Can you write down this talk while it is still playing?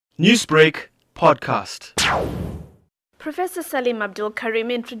Newsbreak podcast. Professor Salim Abdool Karim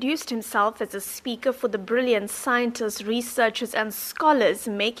introduced himself as a speaker for the brilliant scientists, researchers and scholars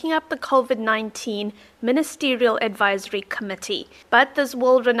making up the COVID-19 Ministerial Advisory Committee. But this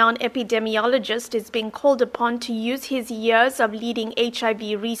world-renowned epidemiologist is being called upon to use his years of leading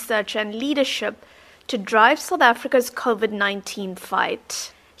HIV research and leadership to drive South Africa's COVID-19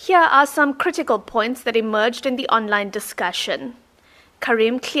 fight. Here are some critical points that emerged in the online discussion.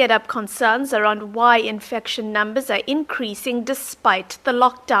 Karim cleared up concerns around why infection numbers are increasing despite the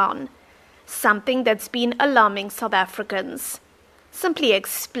lockdown, something that's been alarming South Africans. Simply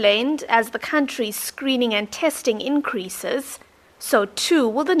explained, as the country's screening and testing increases, so too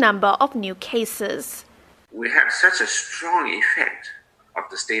will the number of new cases. We have such a strong effect of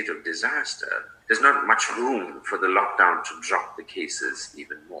the state of disaster. There's not much room for the lockdown to drop the cases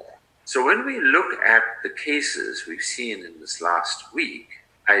even more. So when we look at the cases we've seen in this last week,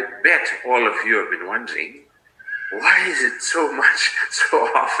 I bet all of you have been wondering, why is it so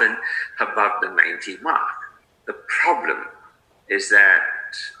often above the 90 mark? The problem is that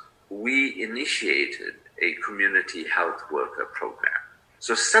we initiated a community health worker program.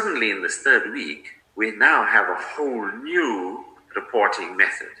 So suddenly in this third week, we now have a whole new reporting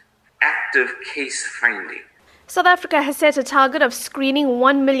method, active case finding. South Africa has set a target of screening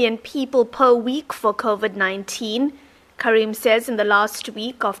 1 million people per week for COVID-19. Karim says in the last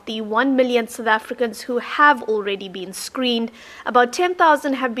week, of the 1 million South Africans who have already been screened, about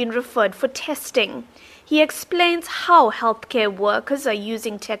 10,000 have been referred for testing. He explains how healthcare workers are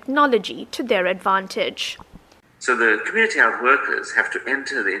using technology to their advantage. So the community health workers have to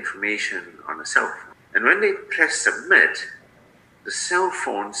enter the information on a cell phone. And when they press submit, the cell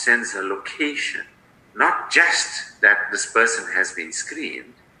phone sends a location. Not just that this person has been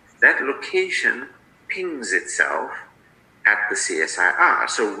screened, that location pings itself at the CSIR.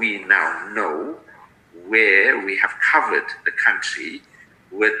 So we now know where we have covered the country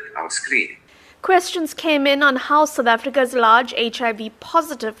with our screening. Questions came in on how South Africa's large HIV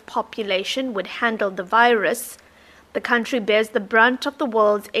positive population would handle the virus. The country bears the brunt of the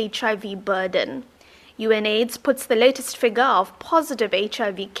world's HIV burden. UNAIDS puts the latest figure of positive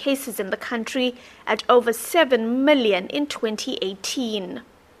HIV cases in the country at over 7 million in 2018.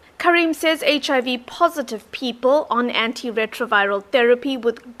 Karim says HIV positive people on antiretroviral therapy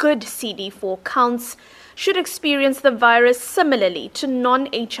with good CD4 counts should experience the virus similarly to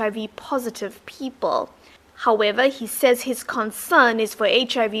non-HIV positive people. However, he says his concern is for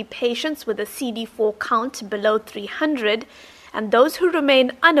HIV patients with a CD4 count below 300 and those who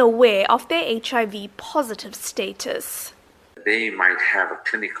remain unaware of their HIV positive status. They might have a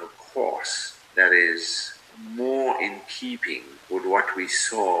clinical course that is more in keeping with what we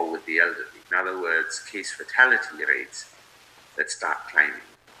saw with the elderly. In other words, case fatality rates that start climbing.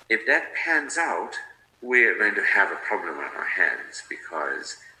 If that pans out, we're going to have a problem on our hands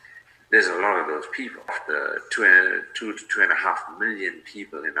because there's a lot of those people. Of the 2 to 2.5 million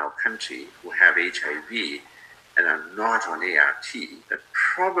people in our country who have HIV and are not on ART, that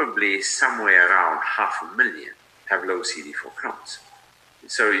probably somewhere around 500,000 have low CD4 counts.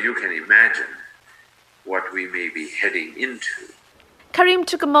 So you can imagine what we may be heading into. Karim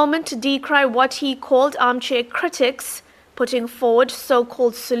took a moment to decry what he called armchair critics, putting forward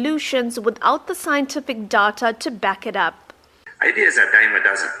so-called solutions without the scientific data to back it up. Ideas are dime a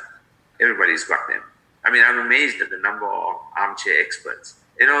dozen. Everybody's got them. I mean, I'm amazed at the number of armchair experts.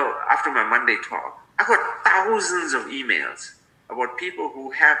 After my Monday talk, I got thousands of emails about people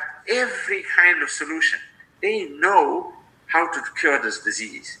who have every kind of solution. They know how to cure this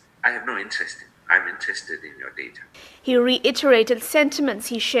disease. I have no interest in it. I'm interested in your data. He reiterated sentiments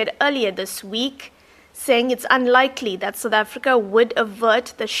he shared earlier this week, saying it's unlikely that South Africa would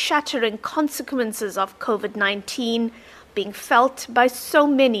avert the shattering consequences of COVID-19 being felt by so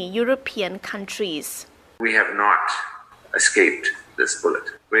many European countries. We have not escaped this bullet.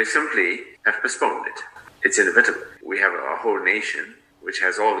 We simply have postponed it. It's inevitable. We have a whole nation which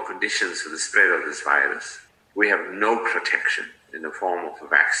has all the conditions for the spread of this virus. We have no protection in the form of a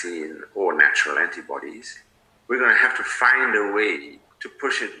vaccine or natural antibodies. We're going to have to find a way to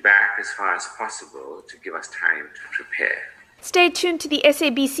push it back as far as possible to give us time to prepare. Stay tuned to the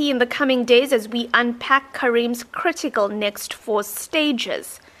SABC in the coming days as we unpack Karim's critical next 4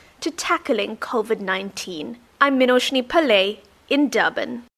 stages to tackling COVID-19. I'm Minoshni Pillay in Durban.